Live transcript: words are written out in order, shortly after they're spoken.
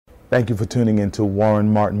Thank you for tuning into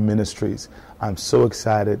Warren Martin Ministries. I'm so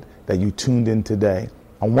excited that you tuned in today.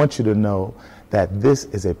 I want you to know that this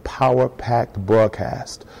is a power-packed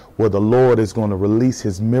broadcast where the Lord is going to release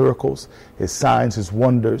his miracles, his signs, his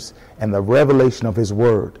wonders, and the revelation of his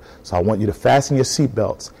word. So I want you to fasten your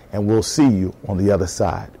seatbelts, and we'll see you on the other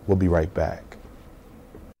side. We'll be right back.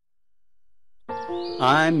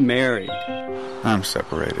 I'm married. I'm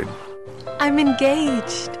separated. I'm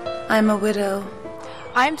engaged. I'm a widow.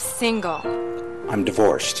 I'm single. I'm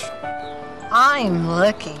divorced. I'm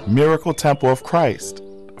looking. Miracle Temple of Christ,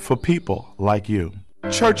 for people like you.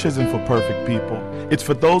 Church isn't for perfect people. It's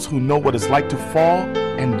for those who know what it's like to fall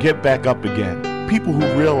and get back up again. People who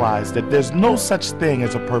realize that there's no such thing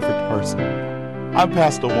as a perfect person. I'm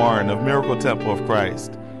Pastor Warren of Miracle Temple of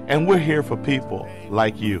Christ, and we're here for people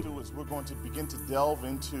like you. We're going to begin to delve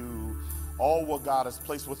into all what God has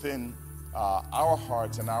placed within our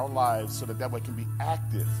hearts and our lives so that way can be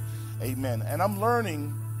active. Amen. And I'm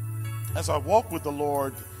learning as I walk with the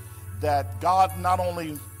Lord that God not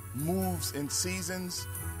only moves in seasons,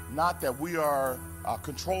 not that we are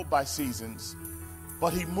controlled by seasons,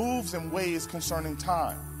 but he moves in ways concerning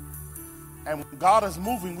time. And when God is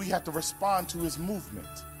moving, we have to respond to his movement.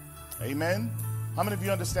 Amen. How many of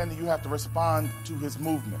you understand that you have to respond to his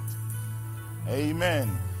movement? Amen.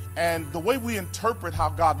 And the way we interpret how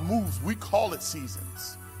God moves, we call it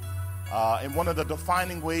seasons. And one of the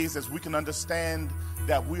defining ways as we can understand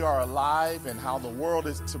that we are alive and how the world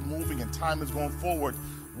is moving and time is going forward,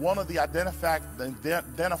 one of the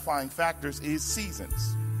identifying factors is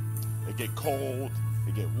seasons. It get cold,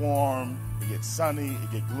 it get warm, it gets sunny,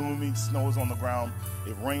 it get gloomy, snows on the ground,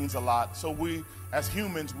 it rains a lot. So we, as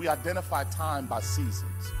humans, we identify time by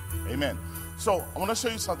seasons. Amen. So I want to show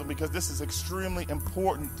you something because this is extremely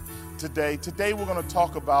important today. Today we're going to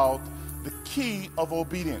talk about the key of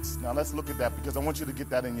obedience. Now let's look at that because I want you to get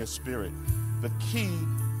that in your spirit. The key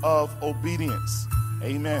of obedience.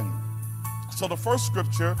 Amen. So the first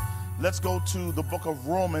scripture, let's go to the book of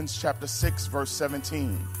Romans chapter 6 verse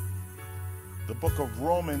 17. The book of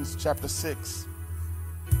Romans chapter 6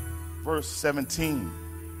 verse 17.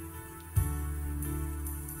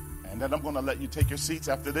 And then I'm going to let you take your seats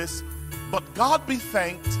after this. But God be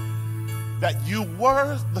thanked that you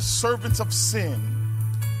were the servants of sin,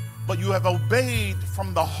 but you have obeyed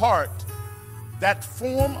from the heart that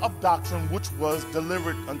form of doctrine which was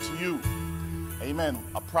delivered unto you. Amen.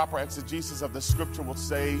 A proper exegesis of the scripture will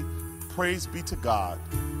say, praise be to God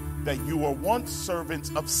that you were once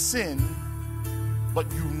servants of sin, but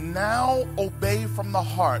you now obey from the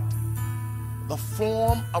heart the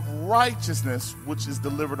form of righteousness which is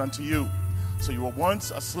delivered unto you. So you were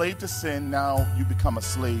once a slave to sin, now you become a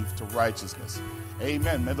slave to righteousness.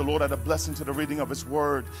 Amen. May the Lord add a blessing to the reading of his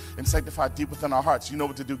word and sanctify deep within our hearts. You know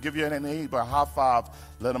what to do. Give your neighbor a high five.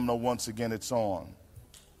 Let them know once again it's on.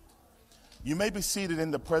 You may be seated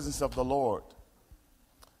in the presence of the Lord.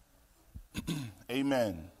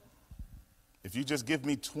 Amen. If you just give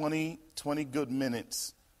me 20 good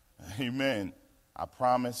minutes, amen, I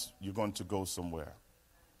promise you're going to go somewhere.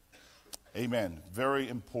 Amen. Very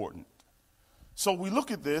important. So we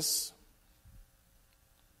look at this,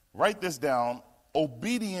 write this down.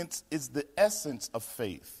 Obedience is the essence of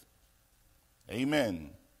faith.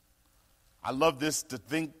 Amen. I love this to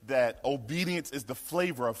think that obedience is the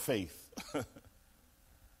flavor of faith.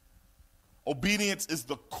 Obedience is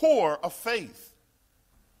the core of faith.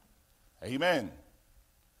 Amen.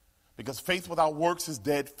 Because faith without works is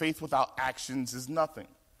dead. Faith without actions is nothing.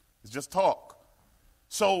 It's just talk.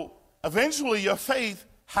 So eventually your faith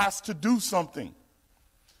has to do something.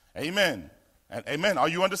 Amen. And amen. Are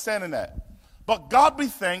you understanding that? But God be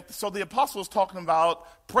thanked. So the apostle is talking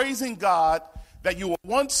about praising God that you were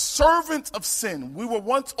once servants of sin. We were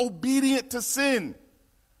once obedient to sin.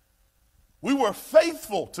 We were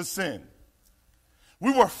faithful to sin.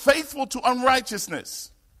 We were faithful to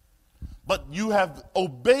unrighteousness. But you have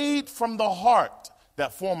obeyed from the heart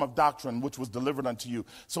that form of doctrine which was delivered unto you.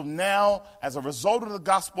 So now, as a result of the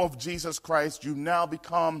gospel of Jesus Christ, you now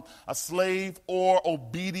become a slave or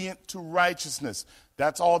obedient to righteousness.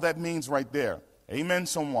 That's all that means right there. Amen,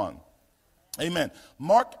 someone. Amen.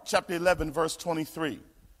 Mark chapter 11, verse 23.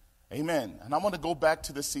 Amen. And I want to go back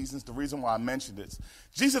to the seasons, the reason why I mentioned this.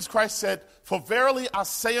 Jesus Christ said, for verily I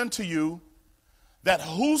say unto you, that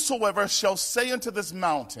whosoever shall say unto this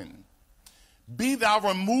mountain, be thou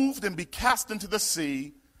removed and be cast into the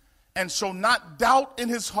sea, and shall not doubt in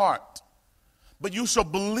his heart, but you shall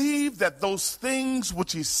believe that those things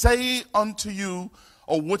which he say unto you,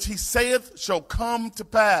 or which he saith, shall come to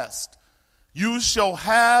pass. You shall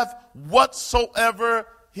have whatsoever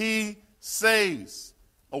he says,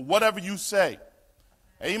 or whatever you say.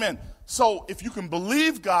 Amen. So if you can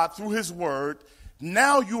believe God through his word,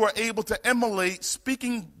 now you are able to emulate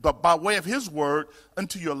speaking by way of his word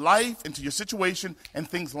into your life, into your situation, and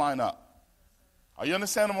things line up. Are you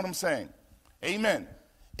understanding what I'm saying? Amen.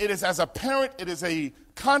 It is, as a parent, it is a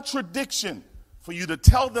contradiction for you to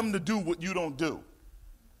tell them to do what you don't do.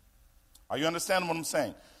 Are you understanding what I'm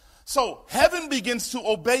saying? So heaven begins to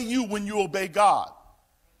obey you when you obey God.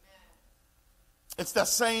 It's that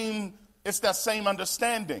same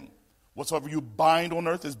understanding. Whatsoever you bind on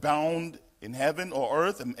earth is bound in heaven or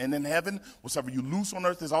earth, and in heaven, whatsoever you loose on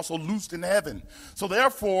earth is also loosed in heaven. So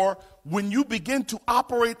therefore, when you begin to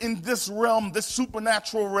operate in this realm, this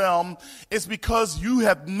supernatural realm, it's because you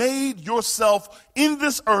have made yourself in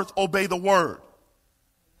this earth obey the word.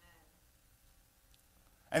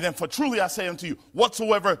 And then, for truly I say unto you,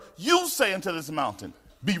 whatsoever you say unto this mountain,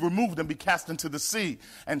 be removed and be cast into the sea,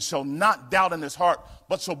 and shall not doubt in his heart,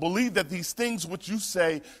 but shall believe that these things which you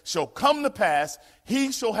say shall come to pass,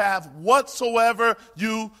 he shall have whatsoever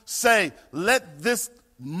you say. Let this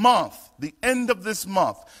month, the end of this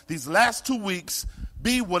month, these last 2 weeks,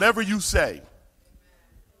 be whatever you say.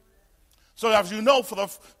 So as you know, for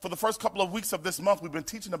the first couple of weeks of this month, we've been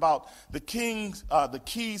teaching about the keys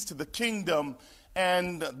to the kingdom.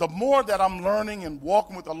 And the more that I'm learning and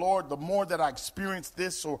walking with the Lord, the more that I experience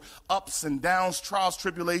this, or ups and downs, trials,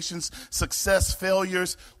 tribulations, success,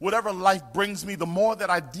 failures, whatever life brings me, the more that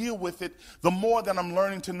I deal with it, the more that I'm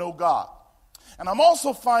learning to know God. And I'm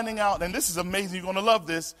also finding out, and this is amazing, you're going to love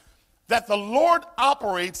this, that the Lord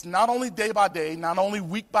operates not only day by day, not only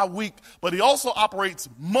week by week, but he also operates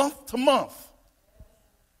month to month.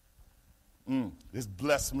 This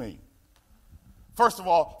blessed me. First of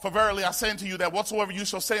all, for verily I say unto you that whatsoever you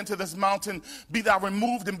shall say unto this mountain, be thou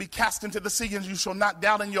removed and be cast into the sea, and you shall not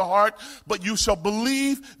doubt in your heart, but you shall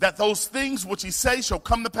believe that those things which he says shall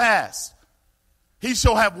come to pass. He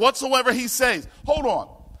shall have whatsoever he says. Hold on.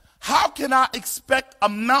 How can I expect a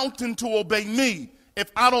mountain to obey me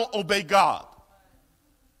if I don't obey God?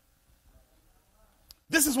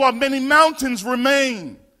 This is why many mountains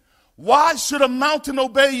remain. Why should a mountain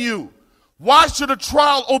obey you? Why should a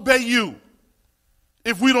trial obey you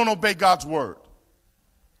if we don't obey God's word?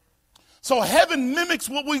 So heaven mimics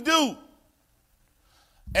what we do.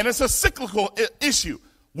 And it's a cyclical issue.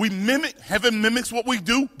 Heaven mimics what we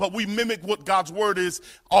do, but we mimic what God's word is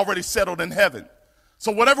already settled in heaven.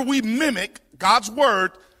 So whatever we mimic, God's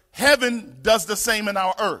word, heaven does the same in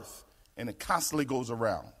our earth. And it constantly goes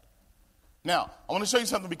around. Now, I want to show you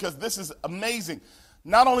something, because this is amazing.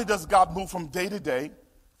 Not only does God move from day to day,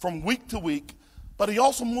 from week to week, but he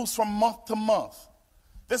also moves from month to month.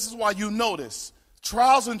 This is why you notice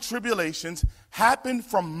trials and tribulations happen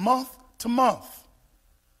from month to month.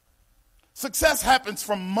 Success happens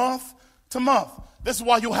from month to month. This is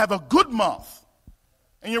why you'll have a good month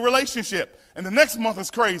in your relationship, and the next month is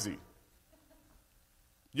crazy.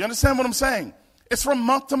 You understand what I'm saying? It's from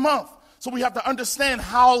month to month. So we have to understand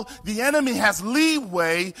how the enemy has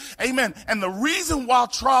leeway, amen. And the reason why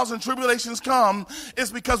trials and tribulations come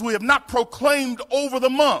is because we have not proclaimed over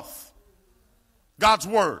the month God's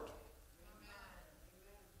word.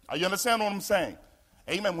 Are you understand what I'm saying?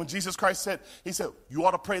 Amen. When Jesus Christ said, he said, you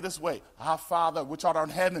ought to pray this way. Our Father, which art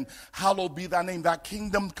in heaven, hallowed be thy name. Thy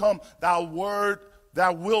kingdom come, thy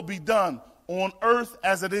will be done on earth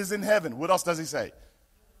as it is in heaven. What else does he say?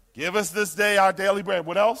 Give us this day our daily bread.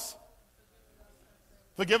 What else?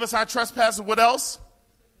 Forgive us our trespasses. What else?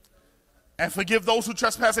 And forgive those who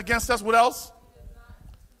trespass against us. What else?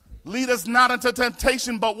 Lead us not into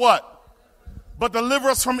temptation, but what? But deliver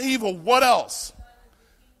us from evil. What else?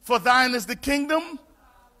 For thine is the kingdom,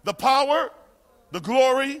 the power, the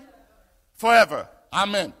glory, forever.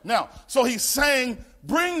 Amen. Now, so he's saying,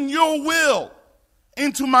 bring your will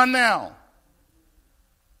into my now.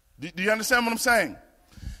 Do you understand what I'm saying?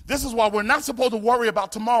 This is why we're not supposed to worry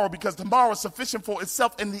about tomorrow, because tomorrow is sufficient for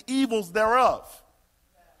itself and the evils thereof.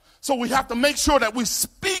 So we have to make sure that we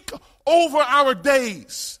speak over our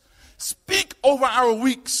days, speak over our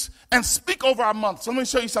weeks, and speak over our months. So let me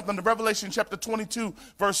show you something. In Revelation chapter 22,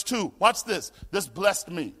 verse 2. Watch this. This blessed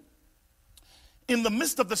me. In the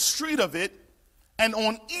midst of the street of it, and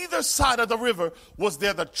on either side of the river, was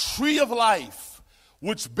there the tree of life,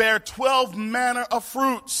 which bare 12 manner of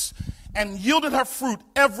fruits, and yielded her fruit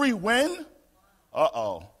every when?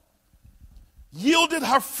 Yielded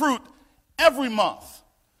her fruit every month.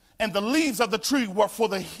 And the leaves of the tree were for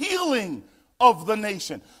the healing of the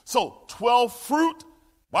nation. So 12 fruit,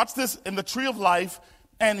 watch this, in the tree of life,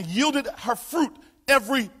 and yielded her fruit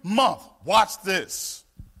every month. Watch this.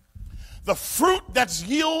 The fruit that's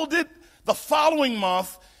yielded the following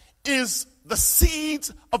month is the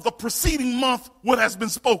seeds of the preceding month, what has been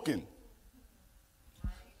spoken.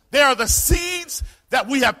 They are the seeds that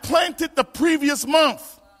we have planted the previous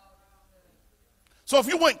month. So if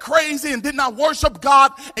you went crazy and did not worship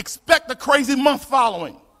God, expect a crazy month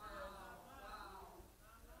following.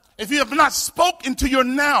 If you have not spoken to your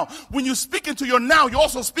now, when you speak into your now, you're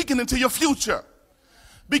also speaking into your future.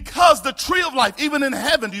 Because the tree of life, even in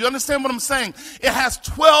heaven, do you understand what I'm saying? It has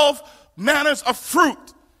 12 manners of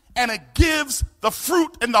fruit, and it gives the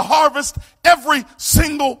fruit and the harvest every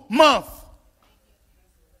single month.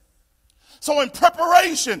 So in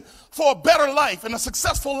preparation for a better life and a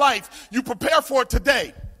successful life, you prepare for it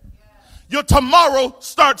today. Your tomorrow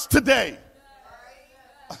starts today.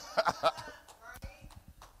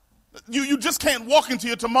 You just can't walk into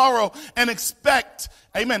your tomorrow and expect,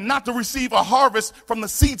 amen, not to receive a harvest from the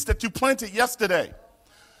seeds that you planted yesterday.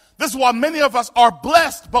 This is why many of us are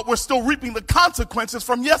blessed, but we're still reaping the consequences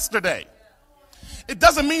from yesterday. It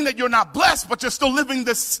doesn't mean that you're not blessed, but you're still living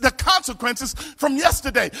the consequences from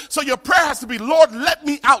yesterday. So your prayer has to be, Lord, let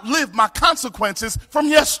me outlive my consequences from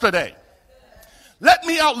yesterday. Let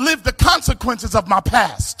me outlive the consequences of my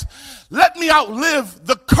past. Let me outlive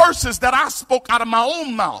the curses that I spoke out of my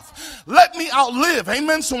own mouth. Let me outlive,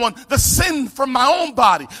 amen, someone, the sin from my own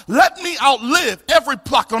body. Let me outlive every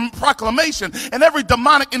proclamation and every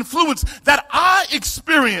demonic influence that I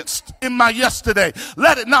experienced in my yesterday.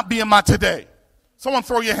 Let it not be in my today. Someone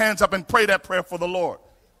throw your hands up and pray that prayer for the Lord.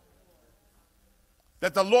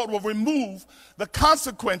 That the Lord will remove the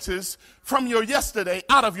consequences from your yesterday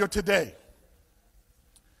out of your today.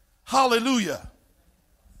 Hallelujah.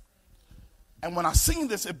 And when I seen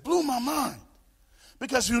this, it blew my mind.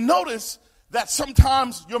 Because you notice that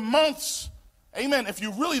sometimes your months, amen, if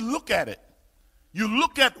you really look at it, you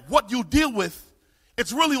look at what you deal with,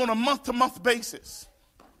 it's really on a month-to-month basis.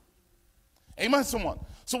 Amen, someone.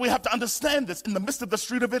 So we have to understand this. In the midst of the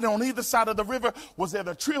street of it, and on either side of the river, was there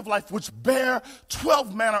the tree of life, which bare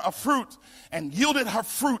 12 manner of fruit, and yielded her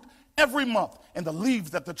fruit every month. And the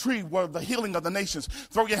leaves that the tree were the healing of the nations.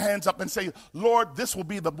 Throw your hands up and say, Lord, this will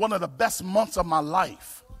be one of the best months of my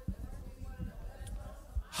life.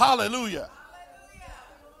 Hallelujah.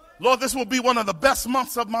 Lord, this will be one of the best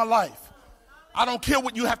months of my life. I don't care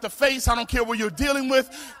what you have to face. I don't care what you're dealing with.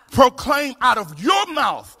 Proclaim out of your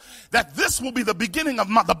mouth that this will be the beginning of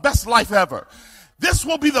the best life ever. This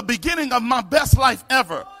will be the beginning of my best life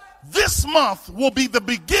ever. This month will be the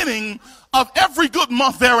beginning of every good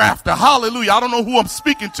month thereafter. Hallelujah. I don't know who I'm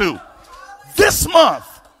speaking to. This month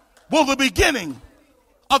will be the beginning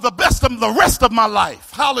of the best of the rest of my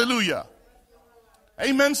life. Hallelujah.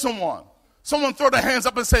 Amen, someone. Someone throw their hands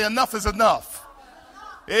up and say, enough is enough.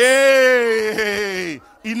 Hey,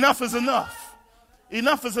 enough is enough.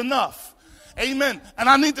 Enough is enough. Amen. And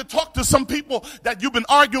I need to talk to some people that you've been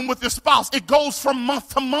arguing with your spouse. It goes from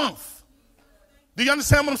month to month. Do you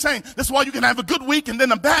understand what I'm saying? This is why you can have a good week and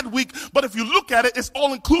then a bad week. But if you look at it, it's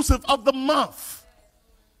all inclusive of the month.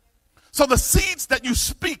 So the seeds that you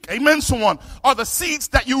speak, amen, someone, are the seeds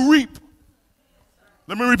that you reap.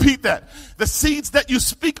 Let me repeat that. The seeds that you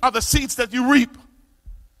speak are the seeds that you reap.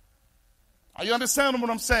 Are you understanding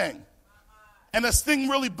what I'm saying? And this thing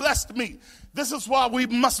really blessed me. This is why we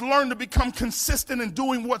must learn to become consistent in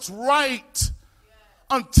doing what's right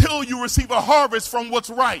until you receive a harvest from what's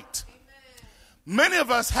right. Many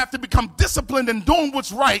of us have to become disciplined in doing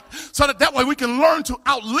what's right so that way we can learn to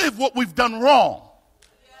outlive what we've done wrong.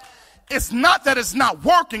 It's not that it's not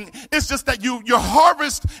working. It's just that your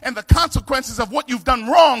harvest and the consequences of what you've done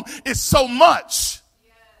wrong is so much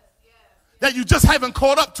that you just haven't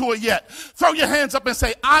caught up to it yet. Throw your hands up and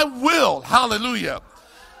say, I will, hallelujah,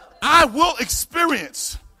 I will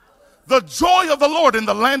experience the joy of the Lord in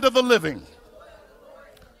the land of the living.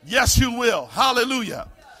 Yes, you will. Hallelujah.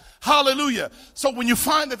 Hallelujah. So when you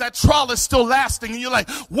find that trial is still lasting and you're like,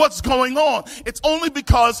 what's going on? It's only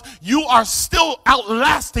because you are still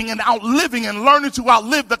outlasting and outliving and learning to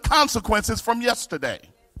outlive the consequences from yesterday.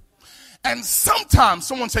 And sometimes,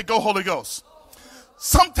 someone say, go Holy Ghost.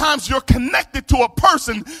 Sometimes you're connected to a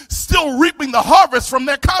person still reaping the harvest from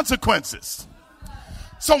their consequences.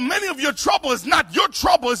 So many of your trouble is not your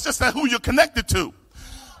trouble, it's just that who you're connected to.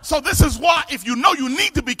 So this is why if you know you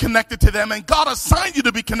need to be connected to them and God assigned you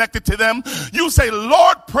to be connected to them, you say,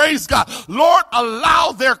 Lord, praise God. Lord,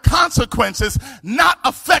 allow their consequences not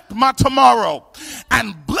affect my tomorrow,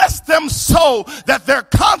 and bless them so that their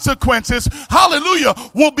consequences, hallelujah,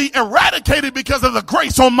 will be eradicated because of the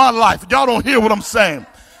grace on my life. Y'all don't hear what I'm saying.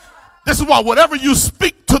 This is why whatever you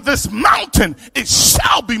speak to this mountain, it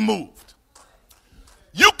shall be moved.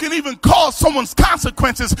 You can even cause someone's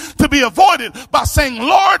consequences to be avoided by saying,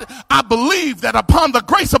 Lord, I believe that upon the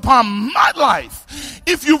grace upon my life,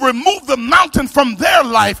 if you remove the mountain from their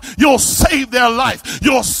life, you'll save their life.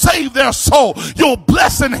 You'll save their soul. You'll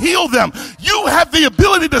bless and heal them. You have the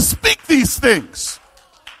ability to speak these things.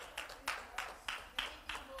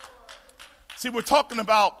 See, we're talking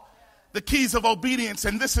about the keys of obedience,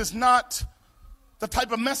 and this is not the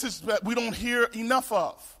type of message that we don't hear enough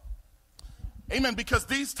of. Amen. Because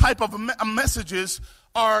these type of messages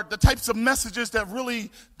are the types of messages that really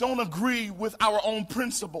don't agree with our own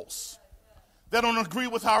principles. They don't agree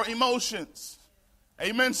with our emotions.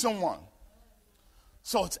 Amen, someone.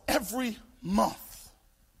 So it's every month.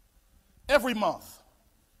 Every month.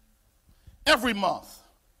 Every month.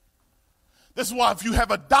 This is why if you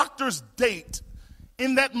have a doctor's date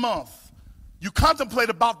in that month, you contemplate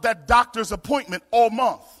about that doctor's appointment all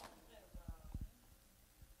month.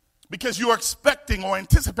 Because you are expecting or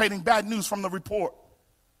anticipating bad news from the report.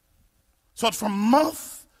 So it's from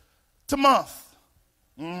month to month.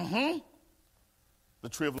 The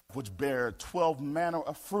tree of life which bare 12 manner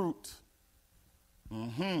of fruit.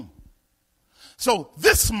 So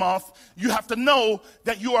this month, you have to know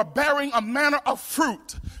that you are bearing a manner of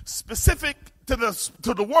fruit specific to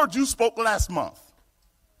the word you spoke last month.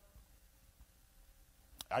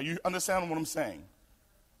 Are you understanding what I'm saying?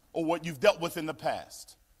 Or what you've dealt with in the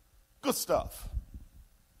past? Good stuff.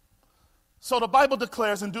 So the Bible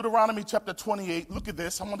declares in Deuteronomy chapter 28, look at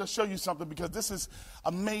this. I want to show you something because this is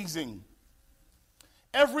amazing.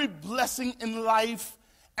 Every blessing in life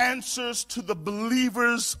answers to the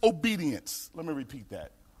believer's obedience. Let me repeat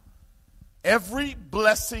that. Every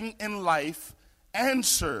blessing in life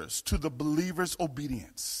answers to the believer's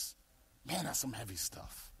obedience. Man, that's some heavy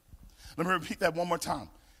stuff. Let me repeat that one more time.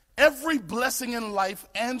 Every blessing in life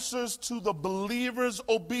answers to the believer's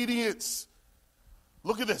obedience.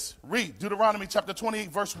 Look at this. Read Deuteronomy chapter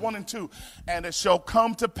 28, verse 1 and 2. And it shall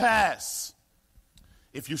come to pass,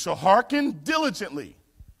 if you shall hearken diligently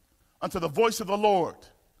unto the voice of the Lord,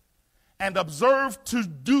 and observe to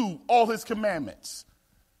do all his commandments.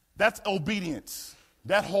 That's obedience.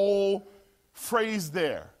 That whole phrase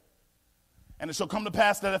there. And it shall come to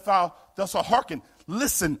pass that if thou shalt hearken,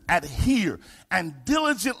 listen, adhere, and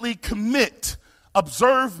diligently commit.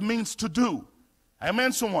 Observe means to do.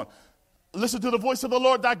 Amen, someone. Listen to the voice of the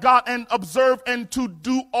Lord thy God and observe and to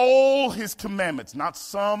do all his commandments. Not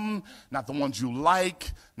some, not the ones you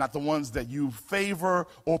like, not the ones that you favor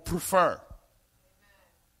or prefer.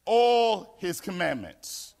 All his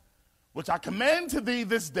commandments, which I command to thee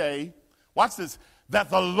this day. Watch this. That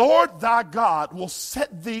the Lord thy God will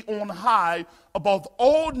set thee on high above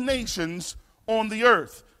all nations on the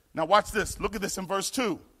earth. Now watch this. Look at this in verse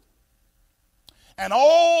 2. And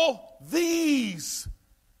all these,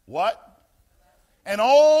 what? And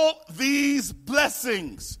all these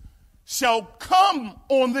blessings shall come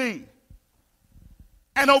on thee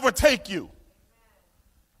and overtake you,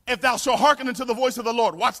 if thou shalt hearken unto the voice of the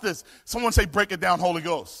Lord. Watch this. Someone say, break it down, Holy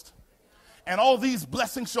Ghost. And all these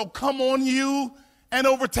blessings shall come on you and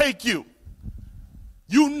overtake you.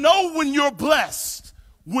 You know when you're blessed,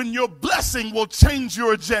 when your blessing will change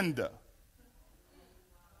your agenda.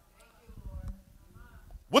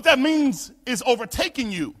 What that means is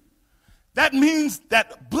overtaking you. That means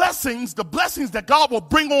that blessings, the blessings that God will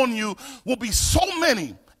bring on you will be so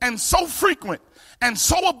many and so frequent and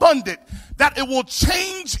so abundant that it will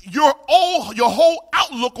change your whole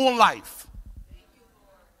outlook on life.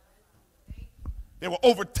 They will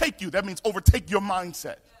overtake you. That means overtake your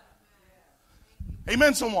mindset.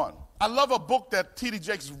 Amen, someone. I love a book that T.D.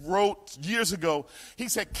 Jakes wrote years ago. He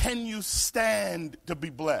said, can you stand to be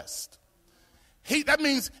blessed? That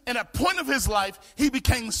means in a point of his life, he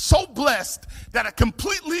became so blessed that it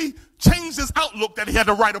completely changed his outlook that he had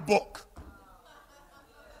to write a book.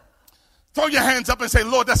 Throw your hands up and say,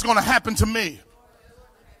 Lord, that's going to happen to me.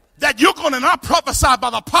 That you're going to not prophesy by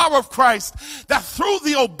the power of Christ, that through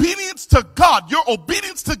the obedience to God, your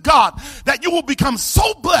obedience to God, that you will become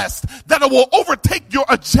so blessed that it will overtake your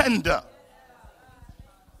agenda.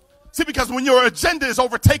 See, because when your agenda is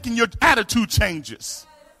overtaken, your attitude changes.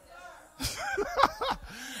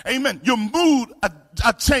 Amen. Your mood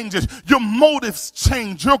changes. Your motives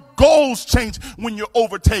change. Your goals change when you're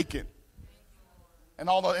overtaken. And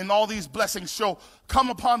all these blessings shall come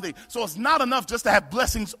upon thee. So it's not enough just to have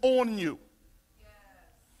blessings on you.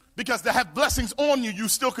 Because to have blessings on you, you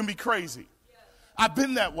still can be crazy. I've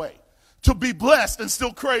been that way. To be blessed and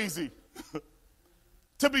still crazy.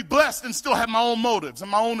 To be blessed and still have my own motives and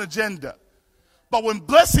my own agenda. But when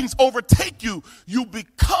blessings overtake you, you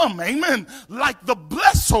become, amen, like the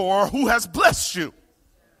blessor who has blessed you.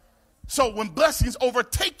 So when blessings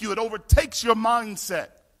overtake you, it overtakes your mindset.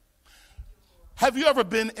 Have you ever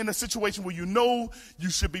been in a situation where you know you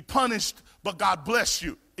should be punished, but God bless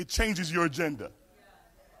you? It changes your agenda.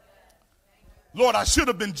 Lord, I should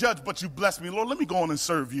have been judged, but you blessed me. Lord, let me go on and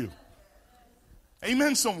serve you.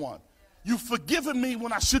 Amen, someone. You've forgiven me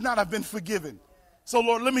when I should not have been forgiven. So,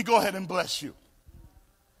 Lord, let me go ahead and bless you.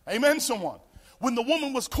 Amen, someone. When the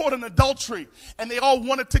woman was caught in adultery and they all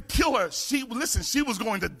wanted to kill her, she was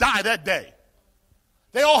going to die that day.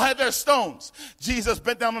 They all had their stones. Jesus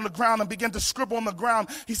bent down on the ground and began to scribble on the ground.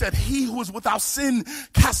 He said, he who is without sin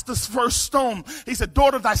cast the first stone. He said,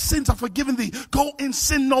 daughter, thy sins are forgiven thee. Go and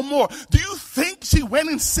sin no more. Do you think she went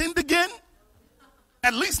and sinned again?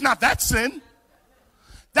 At least not that sin.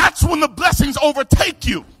 That's when the blessings overtake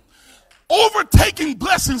you. Overtaking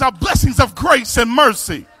blessings are blessings of grace and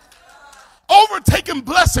mercy. Overtaking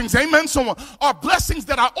blessings, amen, someone, are blessings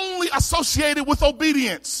that are only associated with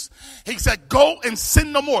obedience. He said, go and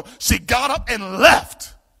sin no more. She got up and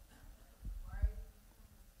left.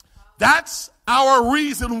 That's our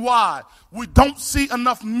reason why we don't see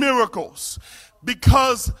enough miracles.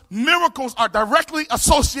 Because miracles are directly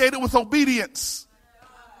associated with obedience.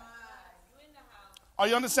 Are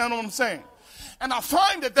you understand what I'm saying? And I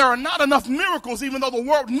find that there are not enough miracles, even though the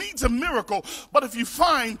world needs a miracle. But if you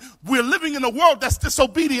find we're living in a world that's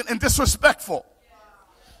disobedient and disrespectful.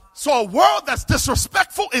 So a world that's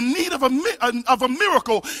disrespectful in need of a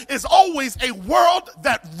miracle is always a world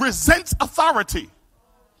that resents authority.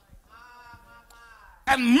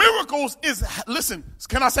 And miracles is, listen,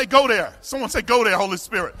 can I say go there? Someone say go there, Holy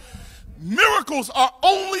Spirit. Miracles are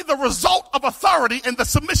only the result of authority and the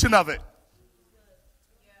submission of it.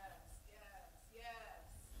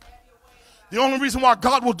 The only reason why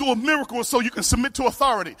God will do a miracle is so you can submit to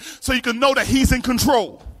authority, so you can know that he's in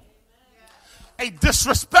control. A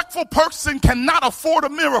disrespectful person cannot afford a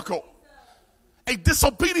miracle. A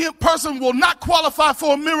disobedient person will not qualify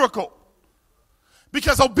for a miracle,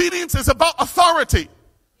 because obedience is about authority.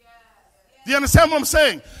 Do you understand what I'm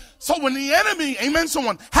saying? So when the enemy, amen,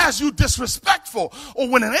 someone, has you disrespectful, or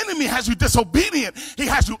when an enemy has you disobedient, he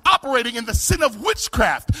has you operating in the sin of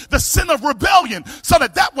witchcraft, the sin of rebellion, so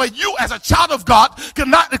that way you as a child of God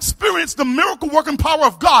cannot experience the miracle working power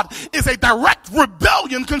of God, is a direct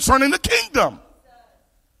rebellion concerning the kingdom.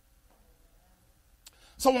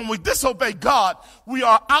 So when we disobey God, we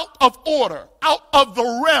are out of order, out of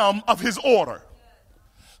the realm of his order.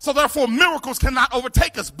 So therefore, miracles cannot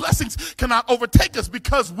overtake us. Blessings cannot overtake us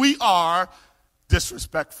because we are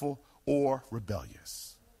disrespectful or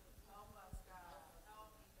rebellious.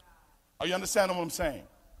 Are you understanding what I'm saying?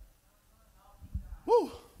 Woo.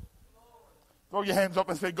 Throw your hands up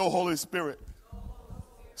and say, go, Holy Spirit.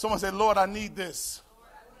 Someone say, Lord, I need this.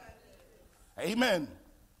 Amen.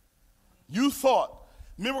 You thought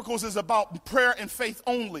miracles is about prayer and faith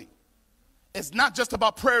only. It's not just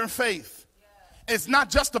about prayer and faith. It's not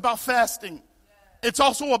just about fasting. It's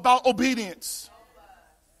also about obedience.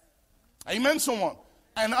 Amen, someone.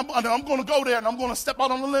 And I'm going to go there and I'm going to step out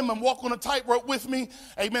on a limb and walk on a tightrope with me.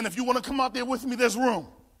 Amen. If you want to come out there with me, there's room.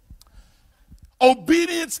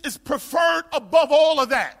 Obedience is preferred above all of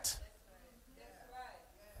that.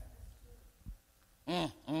 I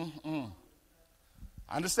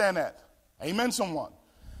understand that. Amen, someone.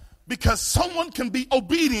 Because someone can be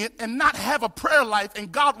obedient and not have a prayer life,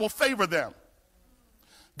 and God will favor them.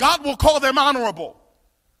 God will call them honorable.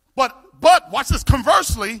 But watch this,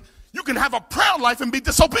 conversely, you can have a prayer life and be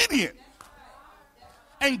disobedient.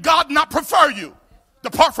 And God not prefer you.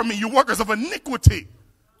 Depart from me, you workers of iniquity.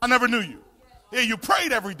 I never knew you. Yeah, you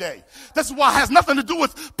prayed every day. This is why it has nothing to do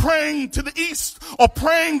with praying to the east or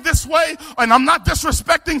praying this way. And I'm not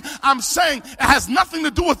disrespecting. I'm saying it has nothing to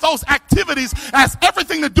do with those activities. It has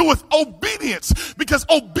everything to do with obedience. Because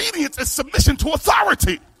obedience is submission to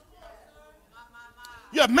authority.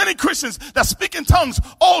 You have many Christians that speak in tongues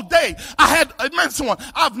all day.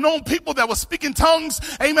 I've known people that were speaking tongues.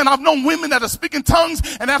 Amen. I've known women that are speaking tongues,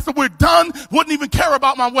 and after we're done, wouldn't even care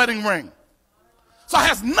about my wedding ring. So it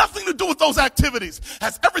has nothing to do with those activities. It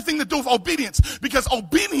has everything to do with obedience. Because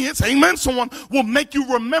obedience, amen, someone, will make you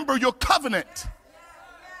remember your covenant.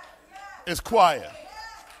 It's quiet.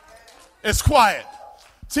 It's quiet.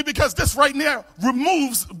 See, because this right now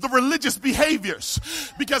removes the religious behaviors.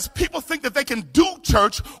 Because people think that they can do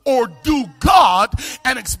church or do God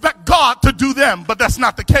and expect God to do them. But that's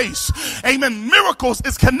not the case. Amen. Miracles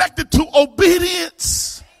is connected to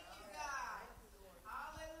obedience.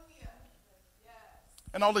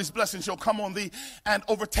 And all these blessings shall come on thee and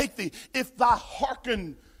overtake thee, if thou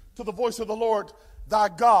hearken to the voice of the Lord thy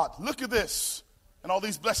God. Look at this. And all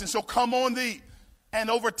these blessings shall come on thee and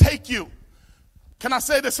overtake you. Can I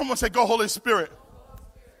say this? Someone say, go Holy Spirit.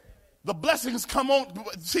 The blessings come on.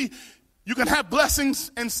 See, you can have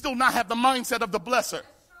blessings and still not have the mindset of the blesser.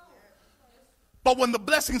 But when the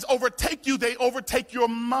blessings overtake you, they overtake your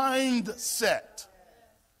mindset.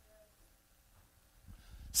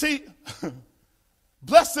 See,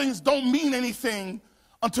 blessings don't mean anything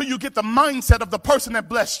until you get the mindset of the person that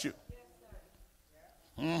blessed you.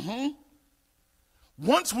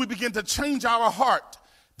 Once we begin to change our heart,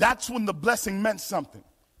 that's when the blessing meant something.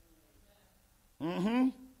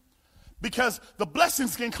 Because the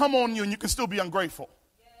blessings can come on you and you can still be ungrateful.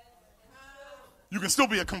 You can still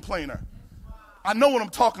be a complainer. I know what I'm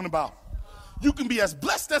talking about. You can be as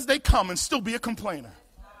blessed as they come and still be a complainer.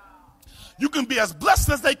 You can be as blessed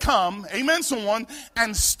as they come, amen, someone,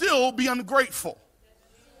 and still be ungrateful.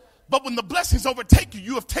 But when the blessings overtake you,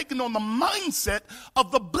 you have taken on the mindset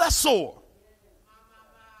of the blessor.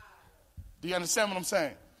 Do you understand what I'm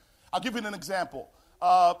saying? I'll give you an example.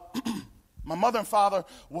 My mother and father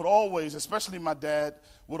would always, especially my dad,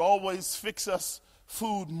 would always fix us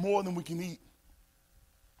food more than we can eat.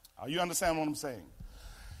 You understand what I'm saying?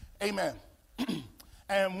 Amen.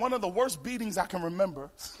 And one of the worst beatings I can remember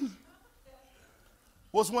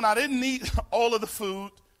was when I didn't eat all of the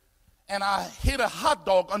food and I hid a hot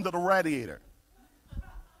dog under the radiator.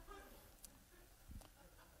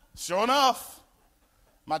 Sure enough,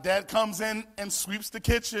 my dad comes in and sweeps the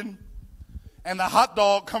kitchen, and the hot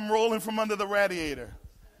dog come rolling from under the radiator.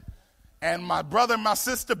 And my brother and my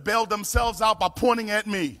sister bailed themselves out by pointing at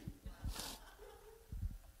me.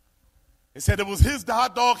 They said it was his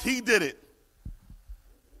hot dog, he did it.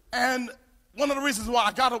 And one of the reasons why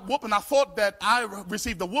I got a whooping, I thought that I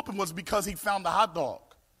received a whooping was because he found the hot dog.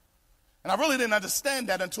 And I really didn't understand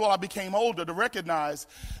that until I became older to recognize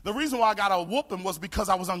the reason why I got a whooping was because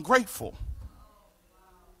I was ungrateful.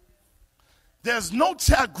 There's no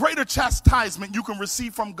greater chastisement you can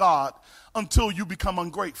receive from God until you become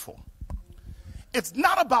ungrateful. It's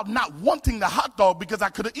not about not wanting the hot dog, because I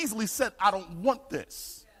could have easily said, I don't want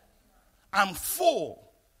this. I'm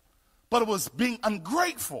full. But it was being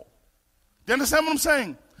ungrateful. Do you understand what I'm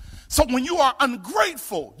saying? So when you are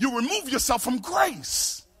ungrateful, you remove yourself from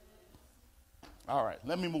grace. All right,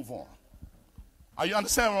 let me move on. Are you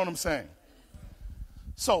understanding what I'm saying?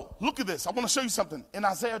 So look at this. I want to show you something. In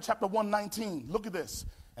Isaiah chapter 119, look at this.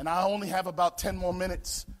 And I only have about 10 more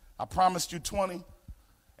minutes. I promised you 20.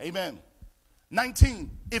 Amen.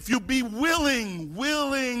 19, if you be willing,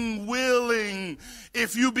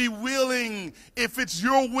 if you be willing, if it's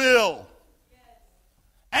your will,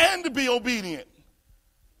 and to be obedient,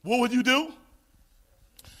 what would you do?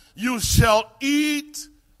 You shall eat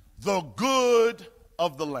the good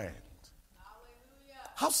of the land.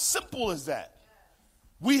 How simple is that?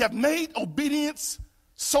 We have made obedience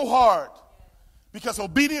so hard because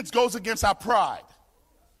obedience goes against our pride.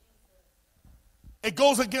 It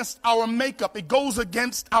goes against our makeup. It goes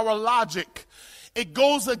against our logic. It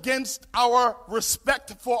goes against our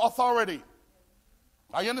respect for authority.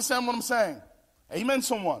 Are you understand what I'm saying? Amen,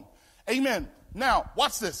 someone. Amen. Now,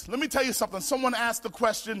 watch this. Let me tell you something. Someone asked the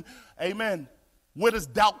question, amen, where does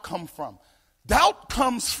doubt come from? Doubt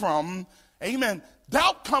comes from, amen,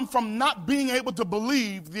 doubt comes from not being able to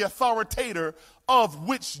believe the authoritator of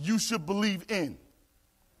which you should believe in.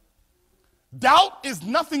 Doubt is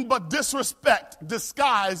nothing but disrespect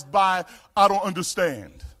disguised by, I don't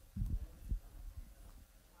understand.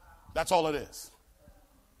 That's all it is.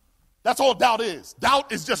 That's all doubt is.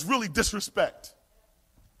 Doubt is just really disrespect.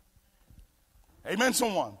 Amen,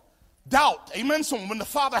 someone. Doubt. Amen, someone. When the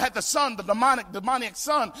father had the son, the demoniac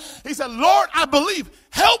son, he said, Lord, I believe.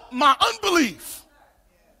 Help my unbelief.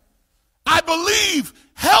 I believe.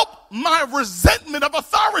 Help my resentment of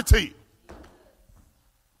authority.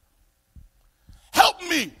 Help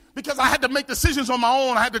me, because I had to make decisions on my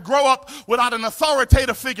own. I had to grow up without an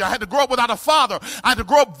authoritative figure. I had to grow up without a father. I had to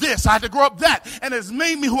grow up this. I had to grow up that. And it's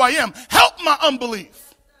made me who I am. Help my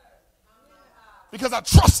unbelief. Because I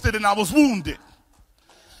trusted and I was wounded.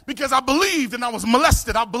 Because I believed and I was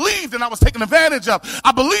molested. I believed and I was taken advantage of.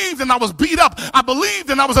 I believed and I was beat up. I believed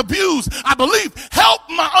and I was abused. I believed. Help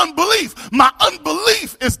my unbelief. My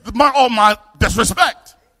unbelief is all my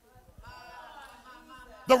disrespect.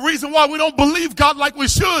 The reason why we don't believe God like we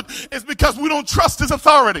should is because we don't trust his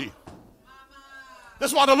authority.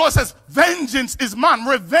 That's why the Lord says, vengeance is mine.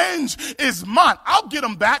 Revenge is mine. I'll get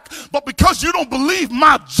them back. But because you don't believe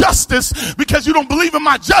my justice, because you don't believe in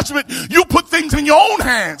my judgment, you put things in your own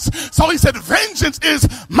hands. So he said, vengeance is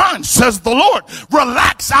mine, says the Lord.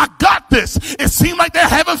 Relax, I got this. It seemed like they're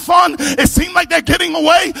having fun. It seemed like they're getting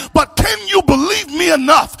away. But can you believe me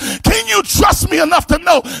enough? Can you trust me enough to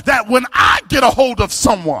know that when I get a hold of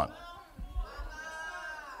someone,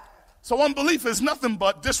 So unbelief is nothing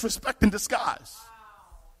but disrespect in disguise.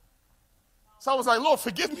 So I was like, Lord,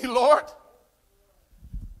 forgive me, Lord.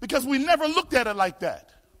 Because we never looked at it like that.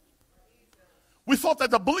 We thought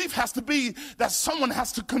that the belief has to be that someone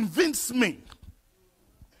has to convince me.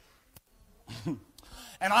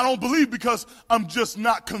 And I don't believe because I'm just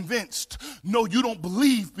not convinced. No, you don't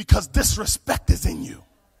believe because disrespect is in you.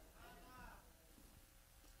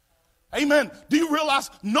 Amen. Do you realize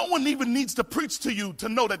no one even needs to preach to you to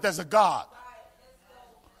know that there's a God?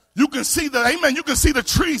 You can see amen, you can see the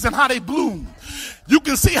trees and how they bloom. You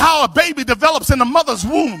can see how a baby develops in the mother's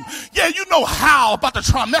womb. Yeah, you know how about the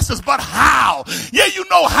trimesters, but how? Yeah, you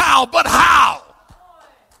know how, but how?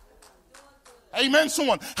 Amen,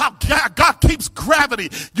 someone. How God keeps gravity.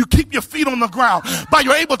 You keep your feet on the ground. But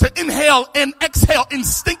you're able to inhale and exhale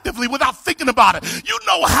instinctively without thinking about it. You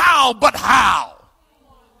know how, but how?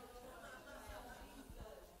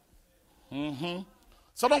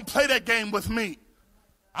 So don't play that game with me.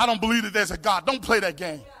 I don't believe that there's a God. Don't play that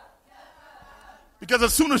game. Because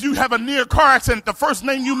as soon as you have a near car accident, the first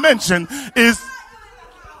name you mention is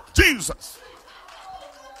Jesus.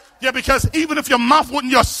 Yeah, because even if your mouth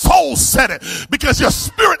wouldn't, your soul said it. Because your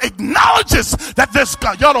spirit acknowledges that there's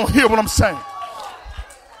God. Y'all don't hear what I'm saying.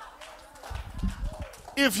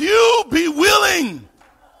 If you be willing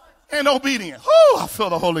and obedient. I feel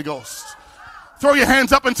the Holy Ghost. Throw your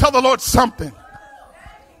hands up and tell the Lord something.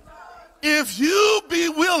 If you be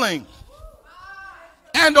willing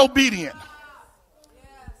and obedient.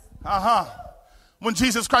 When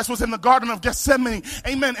Jesus Christ was in the Garden of Gethsemane,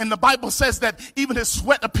 amen, and the Bible says that even his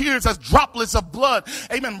sweat appears as droplets of blood,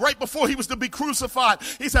 amen, right before he was to be crucified.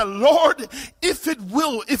 He said, Lord, if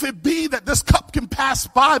it be that this cup can pass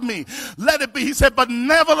by me, let it be. He said, but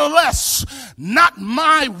nevertheless, not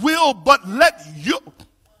my will, but let your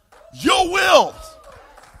will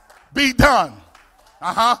be done.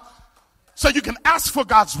 So you can ask for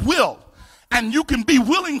God's will, and you can be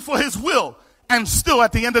willing for his will, and still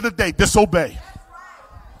at the end of the day disobey.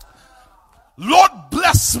 Lord,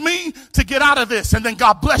 bless me to get out of this, and then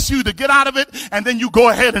God bless you to get out of it, and then you go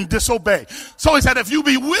ahead and disobey. So he said, if you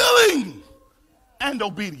be willing and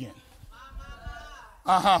obedient.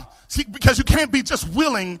 See, because you can't be just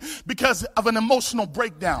willing because of an emotional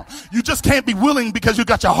breakdown. You just can't be willing because you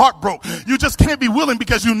got your heart broke. You just can't be willing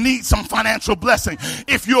because you need some financial blessing.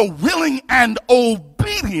 If you're willing and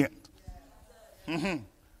obedient,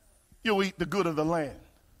 you'll eat the good of the land.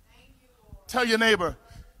 Tell your neighbor,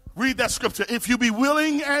 read that scripture. If you be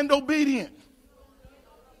willing and obedient,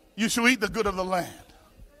 you shall eat the good of the land.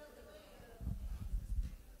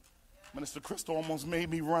 Minister Crystal almost made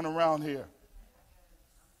me run around here.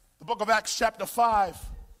 The book of Acts chapter 5,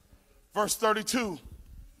 verse 32.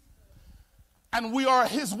 And we are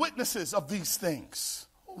his witnesses of these things.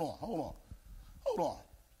 Hold on.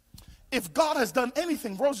 If God has done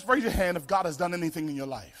anything, raise your hand if God has done anything in your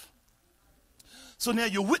life. So now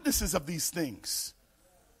you're witnesses of these things.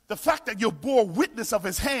 The fact that you bore witness of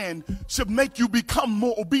his hand should make you become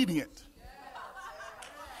more obedient.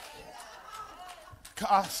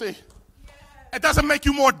 See, it doesn't make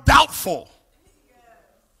you more doubtful.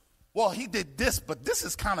 Well, he did this, but this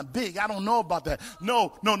is kind of big. I don't know about that.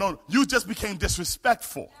 No. You just became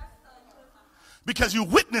disrespectful because you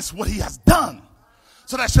witnessed what he has done.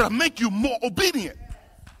 So that should make you more obedient.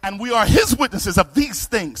 And we are his witnesses of these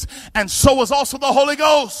things. And so is also the Holy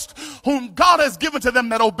Ghost, whom God has given to them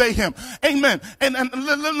that obey him. Amen. And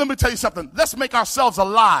let me tell you something. Let's make ourselves a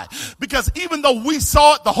lie. Because even though we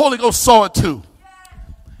saw it, the Holy Ghost saw it too.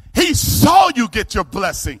 He saw you get your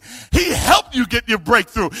blessing. He helped you get your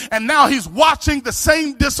breakthrough. And now he's watching the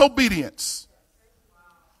same disobedience,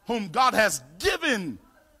 whom God has given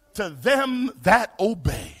to them that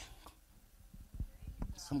obey.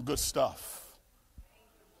 Some good stuff.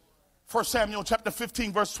 1 Samuel chapter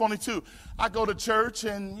 15, verse 22. I go to church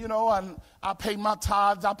and, I pay my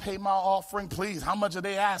tithes, I pay my offering. Please, how much are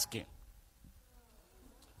they asking?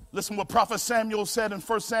 Listen what Prophet Samuel said in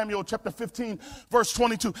 1 Samuel chapter 15, verse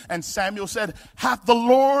 22. And Samuel said, hath the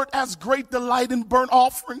Lord as great delight in burnt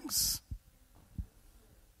offerings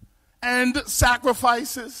and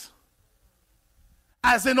sacrifices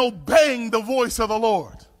as in obeying the voice of the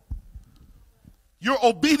Lord? Your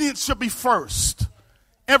obedience should be first.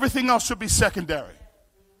 Everything else should be secondary.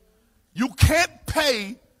 You can't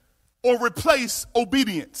pay or replace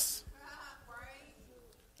obedience.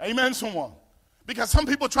 Amen, someone. Because some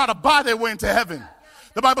people try to buy their way into heaven.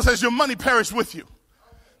 The Bible says your money perish with you.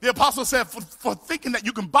 The apostle said for thinking that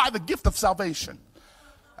you can buy the gift of salvation.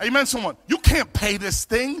 Amen, someone. You can't pay this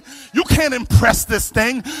thing. You can't impress this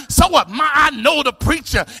thing. So what? I know the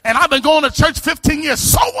preacher and I've been going to church 15 years.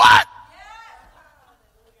 So what?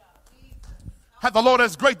 Hath the Lord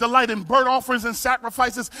as great delight in burnt offerings and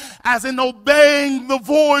sacrifices as in obeying the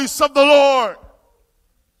voice of the Lord.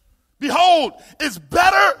 Behold, it's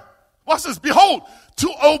better. Watch this. Behold,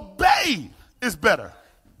 to obey is better.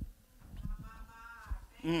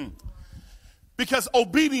 Because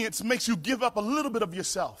obedience makes you give up a little bit of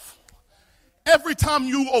yourself. Every time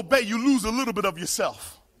you obey, you lose a little bit of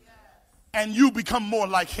yourself. And you become more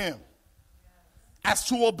like him. As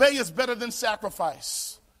to obey is better than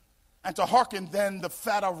sacrifice, and to hearken than the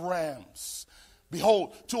fat of rams.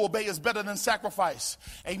 Behold, to obey is better than sacrifice.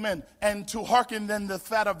 Amen. And to hearken than the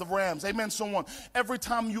fat of the rams. Amen, someone. Every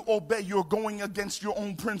time you obey, you're going against your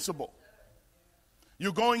own principle.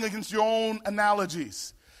 You're going against your own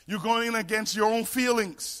analogies. You're going against your own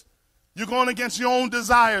feelings. You're going against your own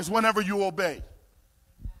desires whenever you obey.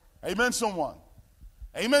 Amen, someone.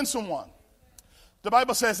 Amen, someone. The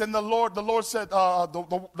Bible says, and the Lord said,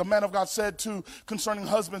 the man of God said to concerning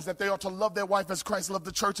husbands that they ought to love their wife as Christ loved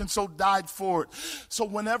the church and so died for it. So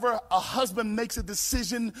whenever a husband makes a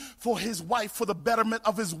decision for his wife, for the betterment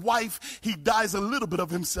of his wife, he dies a little bit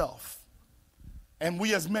of himself. And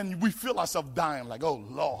we as men, we feel ourselves dying like, oh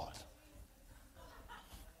Lord,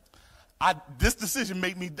 this decision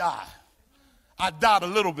made me die. I died a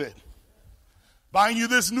little bit. Buying you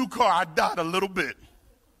this new car, I died a little bit.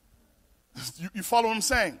 You follow what I'm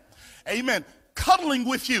saying? Amen. Cuddling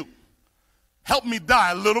with you helped me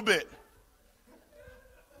die a little bit.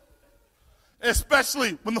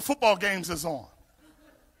 Especially when the football games is on.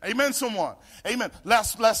 Amen, someone. Amen.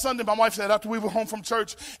 Last Sunday, my wife said after we were home from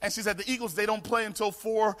church, and she said the Eagles, they don't play until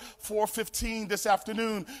 4:15 this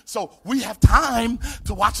afternoon. So we have time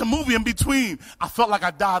to watch a movie in between. I felt like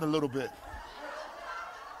I died a little bit.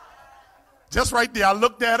 Just right there, I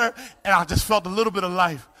looked at her, and I just felt a little bit of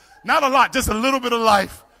life. Not a lot, just a little bit of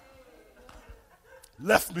life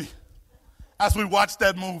left me as we watched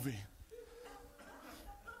that movie.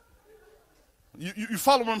 You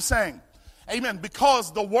follow what I'm saying? Amen.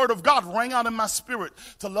 Because the word of God rang out in my spirit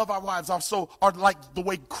to love our wives are like the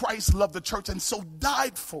way Christ loved the church and so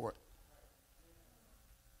died for it.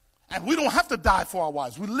 And we don't have to die for our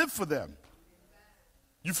wives. We live for them.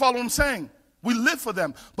 You follow what I'm saying? We live for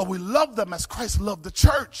them, but we love them as Christ loved the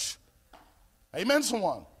church. Amen,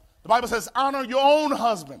 someone. The Bible says, honor your own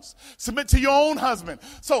husbands. Submit to your own husband.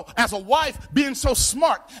 So as a wife, being so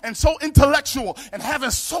smart and so intellectual and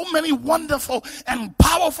having so many wonderful and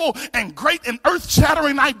powerful and great and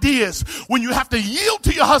earth-shattering ideas, when you have to yield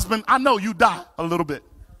to your husband, I know you die a little bit.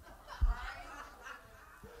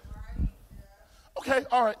 Okay,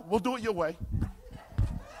 all right, we'll do it your way.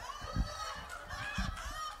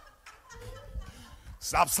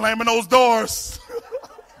 Stop slamming those doors.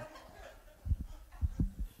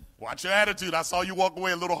 Watch your attitude. I saw you walk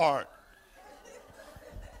away a little hard.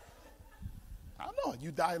 I know,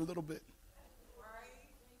 you die a little bit.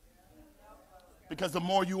 Because the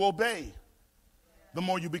more you obey, the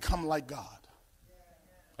more you become like God.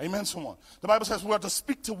 Amen, someone. The Bible says we are to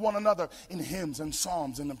speak to one another in hymns and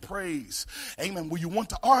psalms and in praise. Amen. When you want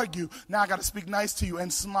to argue, now I got to speak nice to you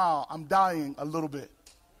and smile. I'm dying a little bit.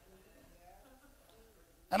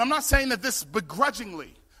 And I'm not saying that this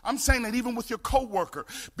begrudgingly. I'm saying that even with your coworker,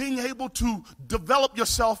 being able to develop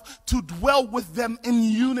yourself to dwell with them in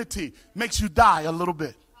unity makes you die a little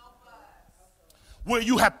bit. Where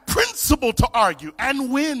you have principle to argue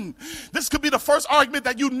and win. This could be the first argument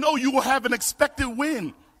that you know you will have an expected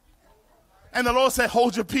win. And the Lord said,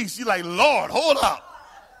 hold your peace. You're like, Lord, hold up.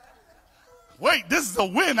 Wait, this is a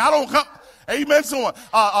win. I don't come. Amen. So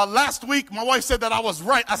last week, my wife said that I was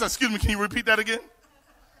right. I said, excuse me, can you repeat that again?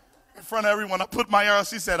 In front of everyone, I put my arrow.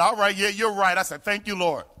 She said, all right, yeah, you're right. I said, thank you,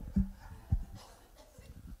 Lord.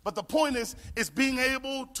 But the point is being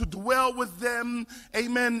able to dwell with them,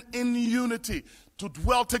 amen, in unity. To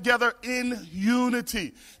dwell together in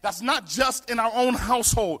unity. That's not just in our own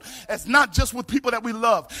household. It's not just with people that we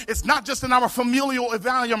love. It's not just in our familial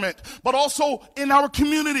environment, but also in our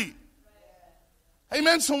community.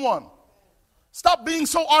 Amen, someone. Stop being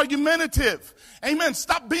so argumentative. Amen.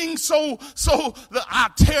 Stop being so I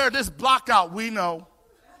tear this block out. We know.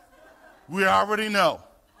 We already know.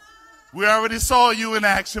 We already saw you in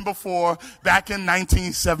action before back in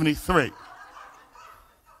 1973.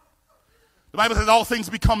 The Bible says all things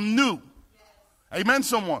become new. Amen,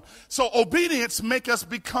 someone. So obedience make us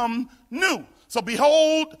become new. So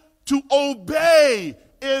behold, to obey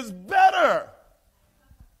is better.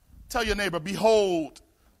 Tell your neighbor, behold,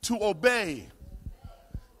 to obey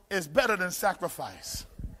is better than sacrifice.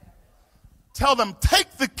 Tell them,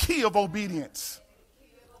 take the key of obedience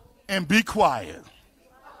and be quiet.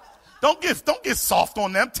 Don't get soft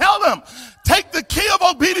on them. Tell them, take the key of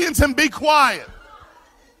obedience and be quiet.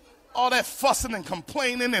 All that fussing and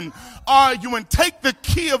complaining and arguing. Take the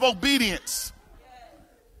key of obedience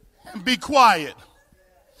and be quiet.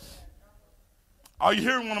 Are you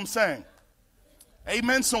hearing what I'm saying?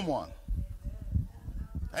 Amen, someone.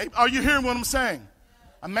 Are you hearing what I'm saying?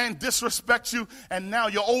 A man disrespects you, and now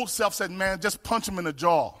your old self said, man, just punch him in the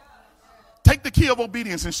jaw. Take the key of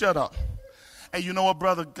obedience and shut up. Hey, you know what,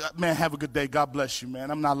 brother? God, man, have a good day. God bless you, man.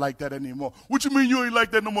 I'm not like that anymore. What you mean you ain't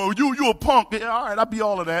like that no more? You a punk. Yeah, all right, I'll be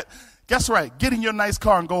all of that. Guess right. Get in your nice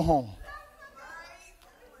car and go home.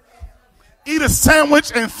 Eat a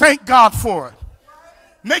sandwich and thank God for it.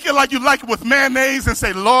 Make it like you like it with mayonnaise and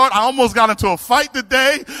say, Lord, I almost got into a fight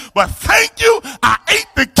today, but thank you, I ate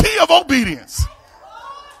the key of obedience.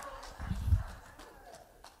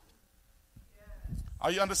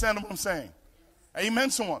 Are you understanding what I'm saying? Amen,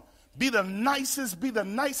 someone. Be the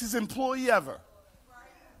nicest employee ever.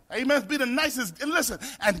 Amen. Be the nicest. And listen,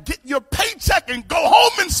 and get your paycheck and go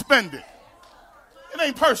home and spend it. It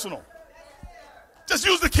ain't personal. Just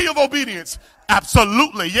use the key of obedience.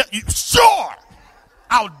 Absolutely. Yeah, sure.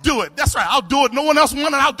 I'll do it. That's right. I'll do it. No one else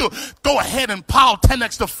wanted it. I'll do it. Go ahead and pile 10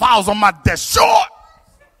 extra files on my desk. Sure.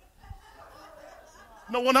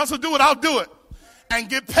 No one else will do it. I'll do it. And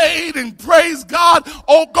get paid and praise God.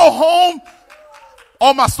 Oh, go home.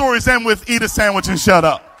 All my stories end with eat a sandwich and shut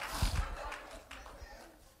up.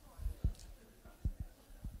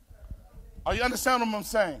 Are you understanding what I'm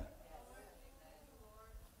saying?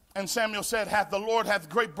 And Samuel said, the Lord hath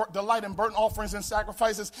great delight in burnt offerings and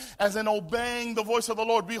sacrifices, as in obeying the voice of the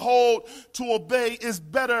Lord. Behold, to obey is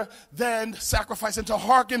better than sacrifice, and to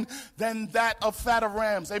hearken than that of fat of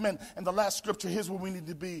rams. Amen. And the last scripture, here's where we need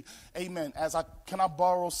to be. Amen. Can I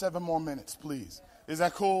borrow 7 more minutes, please? Is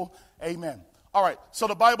that cool? Amen. All right. So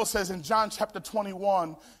the Bible says in John chapter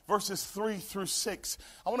 21, verses 3 through 6.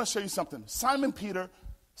 I want to show you something. Simon Peter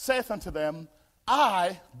saith unto them,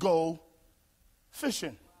 I go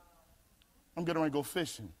fishing. I'm getting ready to go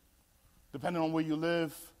fishing. Depending on where you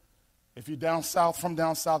live, if you're down south, from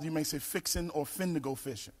down south, you may say fixing or fin to go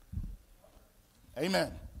fishing.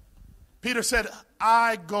 Amen. Peter said,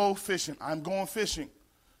 I go fishing. I'm going fishing.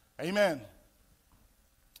 Amen.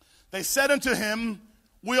 They said unto him,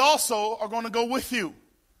 we also are going to go with you.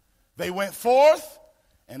 They went forth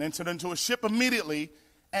and entered into a ship immediately,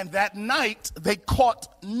 and that night they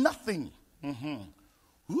caught nothing.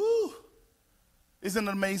 Woo. Isn't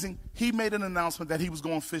it amazing? He made an announcement that he was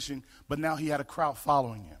going fishing, but now he had a crowd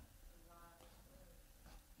following him.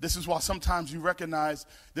 This is why sometimes you recognize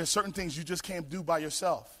there's certain things you just can't do by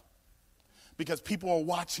yourself because people are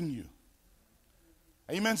watching you.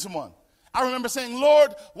 Amen, someone. I remember saying,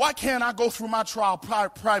 Lord, why can't I go through my trial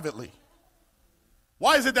privately?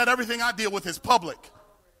 Why is it that everything I deal with is public?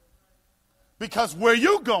 Because where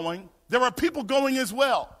you're going, there are people going as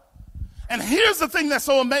well. And here's the thing that's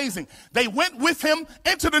so amazing. They went with him,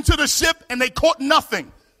 entered into the ship, and they caught nothing.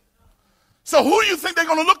 So who do you think they're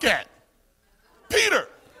going to look at? Peter.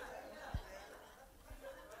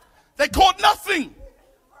 They caught nothing.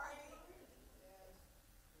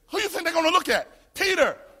 Who do you think they're going to look at?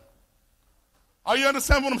 Peter. Are you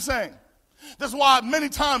understand what I'm saying? That's why many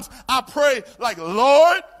times I pray like,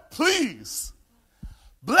 Lord, please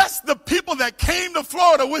bless the people that came to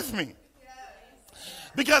Florida with me.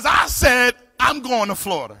 Because I said, I'm going to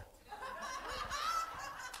Florida.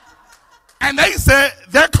 And they said,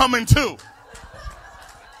 they're coming too.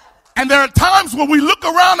 And there are times when we look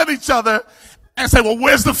around at each other and say, well,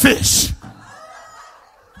 where's the fish?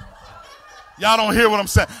 Y'all don't hear what I'm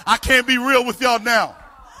saying. I can't be real with y'all now.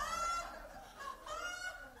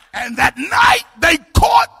 And that night, they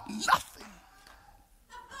caught nothing.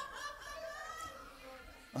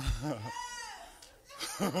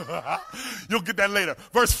 You'll get that later.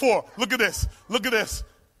 Verse 4. Look at this. Look at this.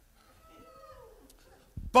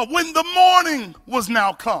 But when the morning was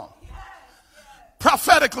now come,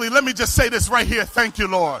 prophetically, let me just say this right here. Thank you,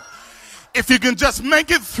 Lord. If you can just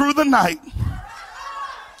make it through the night,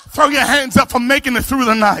 throw your hands up for making it through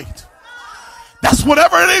the night. That's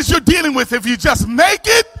whatever it is you're dealing with. If you just make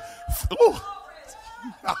it through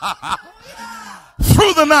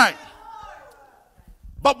the night.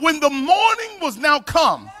 But when the morning was now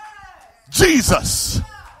come, Jesus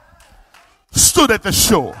stood at the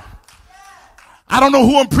shore. I don't know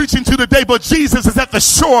who I'm preaching to today, but Jesus is at the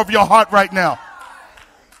shore of your heart right now.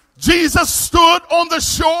 Jesus stood on the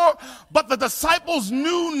shore, but the disciples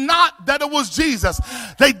knew not that it was Jesus.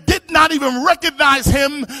 They did not even recognize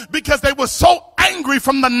him because they were so angry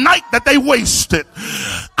from the night that they wasted.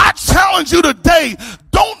 I challenge you today,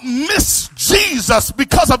 don't miss Jesus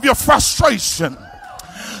because of your frustration.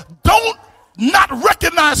 Don't not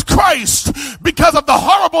recognize Christ because of the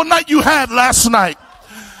horrible night you had last night.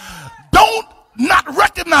 don't not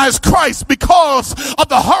recognize Christ because of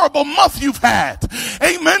the horrible month you've had.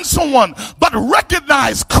 Amen, someone. But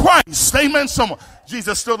recognize Christ. Amen, someone.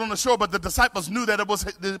 Jesus stood on the shore, but the disciples knew that it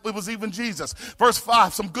was even Jesus. Verse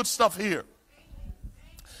 5, some good stuff here.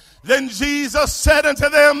 Then Jesus said unto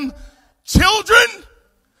them, children,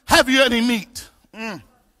 have you any meat?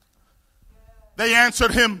 They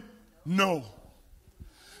answered him, no.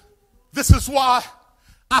 This is why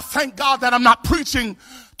I thank God that I'm not preaching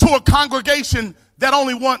to a congregation that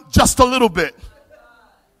only want just a little bit.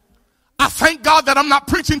 I thank God that I'm not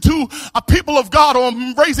preaching to a people of God or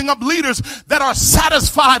raising up leaders that are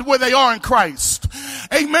satisfied where they are in Christ.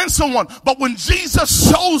 Amen, someone. But when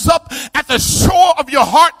Jesus shows up at the shore of your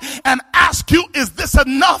heart and asks you, is this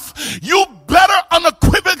enough? You better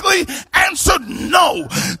unequivocally answer, no,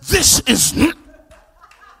 this is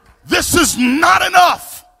not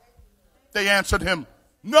enough. They answered him,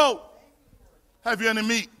 no. Have you any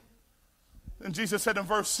meat? And Jesus said in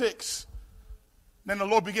verse 6, then the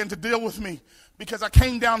Lord began to deal with me because I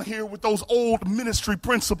came down here with those old ministry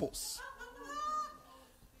principles.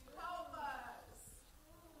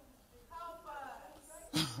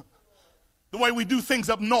 The way we do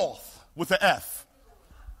things up north with the F.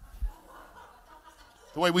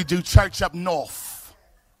 The way we do church up north.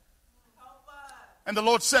 And the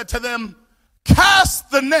Lord said to them,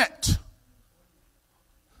 cast the net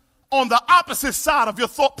on the opposite side of your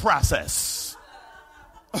thought process.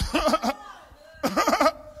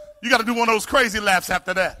 You got to do one of those crazy laughs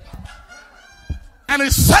after that. And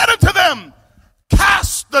he said unto them,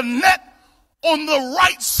 cast the net on the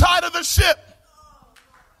right side of the ship,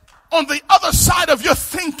 on the other side of your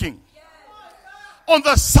thinking, on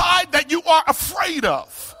the side that you are afraid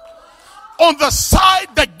of, on the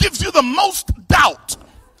side that gives you the most doubt,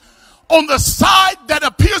 on the side that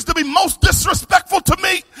appears to be most disrespectful to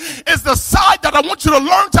me is the side that I want you to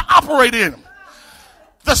learn to operate in.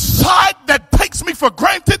 The side that takes me for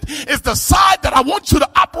granted is the side that I want you to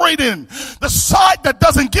operate in. The side that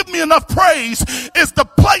doesn't give me enough praise is the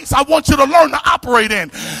place I want you to learn to operate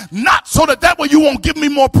in. Not so that way you won't give me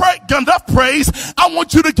enough praise. I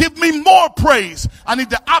want you to give me more praise. I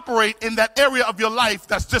need to operate in that area of your life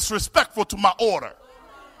that's disrespectful to my order.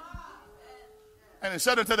 And he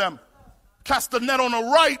said unto them, cast the net on the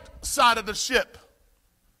right side of the ship,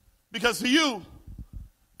 because to you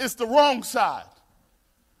it's the wrong side.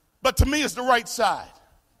 But to me, it's the right side.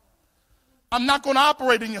 I'm not going to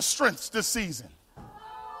operate in your strengths this season.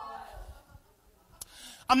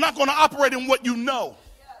 I'm not going to operate in what you know.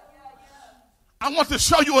 I want to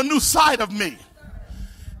show you a new side of me.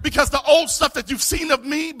 Because the old stuff that you've seen of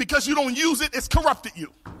me, because you don't use it, it's corrupted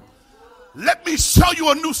you. Let me show you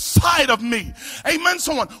a new side of me. Amen,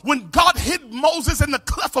 someone. When God hid Moses in the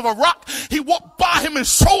cleft of a rock, he walked by him and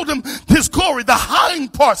showed him his glory, the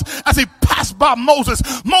hind parts, as he passed by Moses.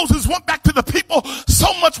 Moses went back to the people so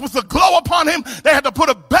much with the glow upon him, they had to put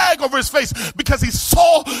a bag over his face because he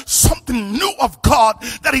saw something new of God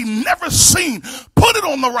that he never seen. Put it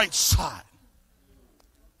on the right side.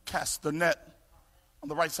 Cast the net on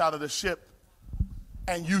the right side of the ship,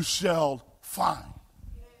 and you shall find.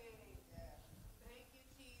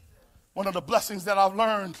 One of the blessings that I've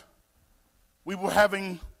learned, we were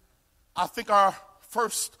having, I think, our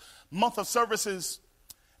first month of services,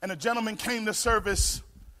 and a gentleman came to service.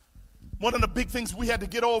 One of the big things we had to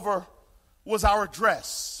get over was our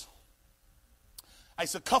dress. I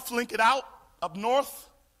used to cufflink it out up north,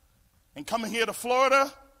 and coming here to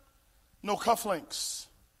Florida, no cufflinks.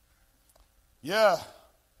 Yeah.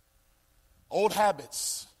 Old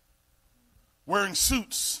habits. Wearing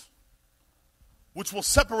suits, which will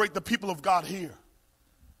separate the people of God here.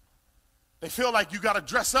 They feel like you got to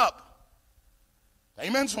dress up.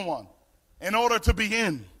 Amen, someone. In order to be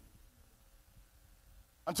in.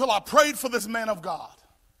 Until I prayed for this man of God.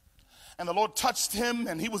 And the Lord touched him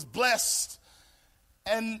and he was blessed.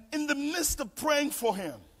 And in the midst of praying for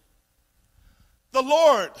him, the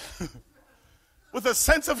Lord, with a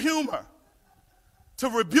sense of humor, to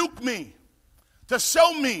rebuke me, to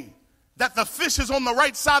show me that the fish is on the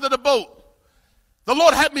right side of the boat. The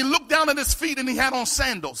Lord had me look down at his feet and he had on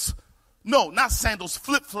sandals. No, not sandals,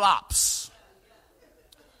 flip-flops.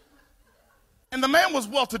 And the man was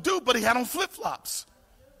well-to-do, but he had on flip-flops.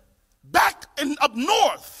 Back up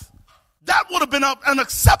north, that would have been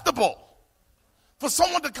unacceptable for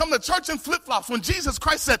someone to come to church in flip-flops. When Jesus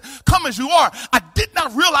Christ said, come as you are, I did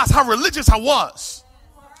not realize how religious I was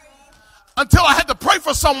until I had to pray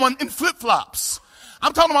for someone in flip-flops.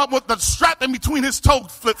 I'm talking about with the strap in between his toe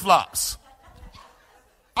flip-flops.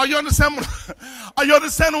 Are you understanding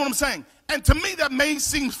what I'm saying? And to me, that may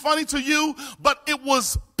seem funny to you, but it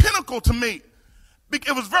was pinnacle to me.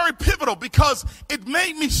 It was very pivotal because it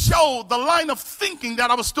made me show the line of thinking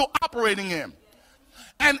that I was still operating in.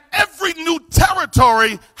 And every new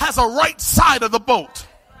territory has a right side of the boat.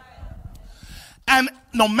 And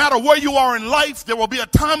no matter where you are in life, there will be a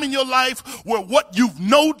time in your life where what you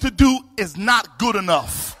know to do is not good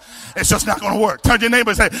enough. It's just not going to work. Turn to your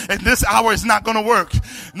neighbor and say, in this hour, it's not going to work.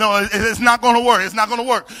 No, it's not going to work. It's not going to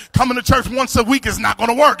work. Coming to church once a week is not going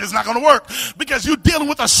to work. It's not going to work because you're dealing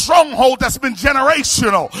with a stronghold that's been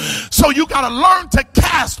generational. So you got to learn to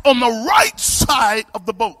cast on the right side of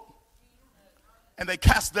the boat. And they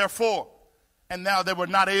cast therefore, and now they were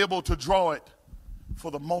not able to draw it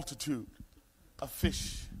for the multitude of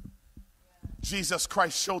fish. Jesus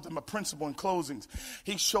Christ showed them a principle in closings.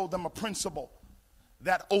 He showed them a principle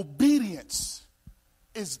that obedience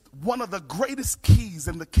is one of the greatest keys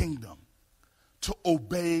in the kingdom, to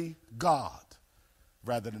obey God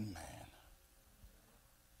rather than man,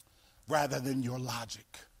 rather than your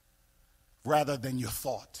logic, rather than your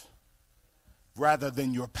thought, rather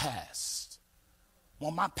than your past. Well,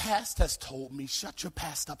 my past has told me, shut your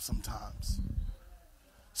past up sometimes.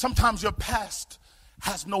 Sometimes your past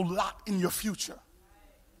has no lot in your future.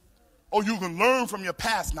 Oh, you can learn from your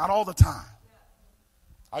past, not all the time.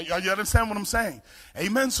 You understand what I'm saying?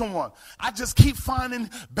 Amen, someone. I just keep finding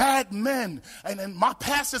bad men. And my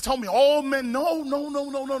past has told me all men, no.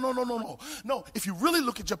 No, if you really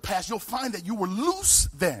look at your past, you'll find that you were loose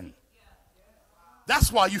then. That's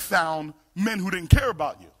why you found men who didn't care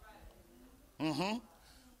about you.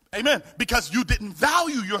 Amen. Because you didn't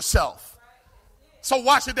value yourself. So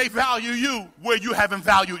why should they value you where you haven't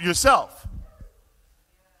valued yourself?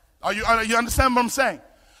 Are you understand what I'm saying?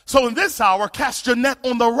 So in this hour, cast your net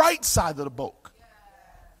on the right side of the boat.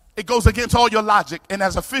 It goes against all your logic. And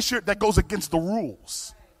as a fisher, that goes against the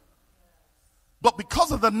rules. But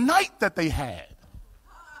because of the night that they had,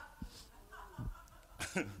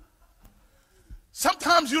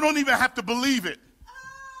 sometimes you don't even have to believe it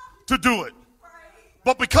to do it.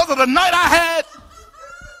 But because of the night I had,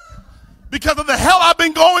 because of the hell I've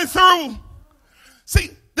been going through, see,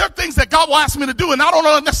 there are things that God will ask me to do, and I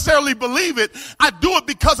don't necessarily believe it. I do it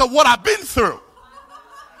because of what I've been through.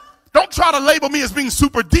 Don't try to label me as being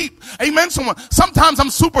super deep. Amen, someone. Sometimes I'm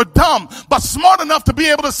super dumb, but smart enough to be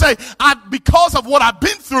able to say, because of what I've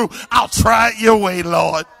been through, I'll try it your way,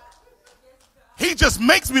 Lord. He just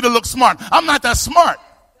makes me to look smart. I'm not that smart.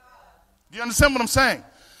 Do you understand what I'm saying?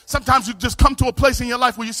 Sometimes you just come to a place in your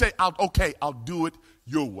life where you say, I'll do it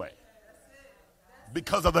your way.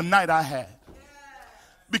 Because of the night I had.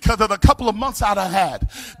 Because of the couple of months I'd have had.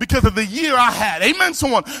 Because of the year I had. Amen,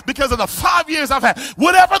 someone. Because of the 5 years I've had.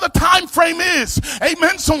 Whatever the time frame is.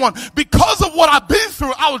 Amen, someone. Because of what I've been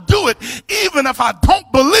through, I'll do it even if I don't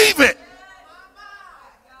believe it.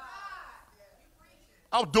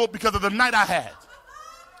 I'll do it because of the night I had.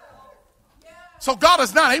 So God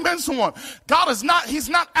is not, amen, someone. God is not, he's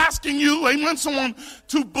not asking you, amen, someone,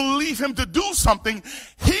 to believe him to do something.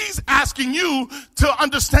 He's asking you to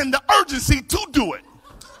understand the urgency to do it.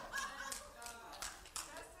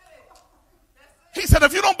 He said,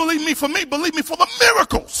 if you don't believe me, believe me for the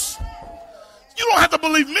miracles. You don't have to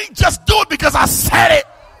believe me. Just do it because I said it.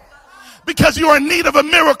 Because you're in need of a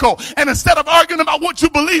miracle. And instead of arguing about what you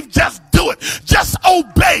believe, just do it. Just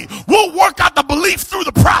obey. We'll work out the belief through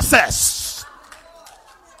the process.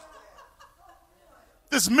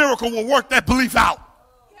 This miracle will work that belief out.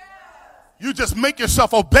 You just make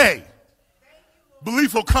yourself obey.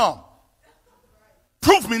 Belief will come.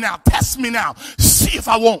 Prove me now. Test me now. See if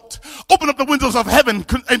I won't. Open up the windows of heaven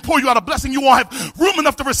and pour you out a blessing you won't have room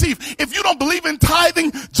enough to receive. If you don't believe in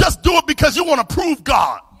tithing, just do it because you want to prove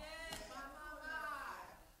God.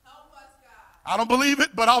 I don't believe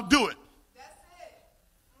it, but I'll do it.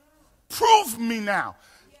 Prove me now.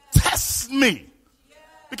 Test me.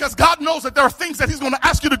 Because God knows that there are things that he's going to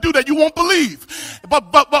ask you to do that you won't believe.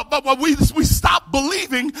 But we stop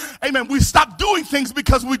believing, amen, we stop doing things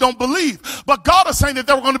because we don't believe. But God is saying that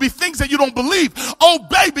there are going to be things that you don't believe.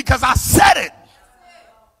 Obey because I said it.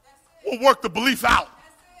 We'll work the belief out.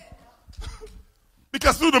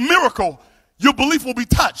 Because through the miracle, your belief will be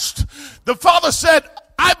touched. The Father said,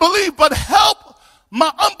 I believe, but help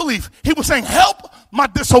my unbelief. He was saying, help my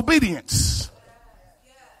disobedience.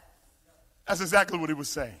 That's exactly what he was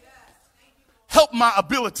saying. Help my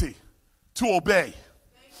ability to obey.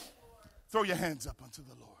 Throw your hands up unto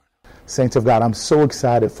the Lord. Saints of God, I'm so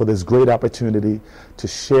excited for this great opportunity to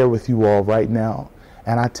share with you all right now.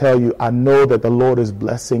 And I tell you, I know that the Lord is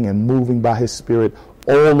blessing and moving by his Spirit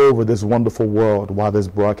all over this wonderful world while this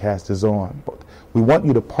broadcast is on. But we want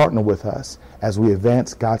you to partner with us as we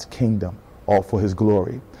advance God's kingdom, all for his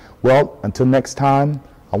glory. Well, until next time,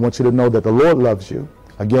 I want you to know that the Lord loves you.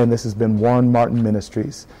 Again, this has been Warren Martin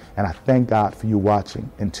Ministries, and I thank God for you watching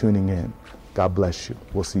and tuning in. God bless you.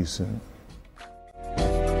 We'll see you soon.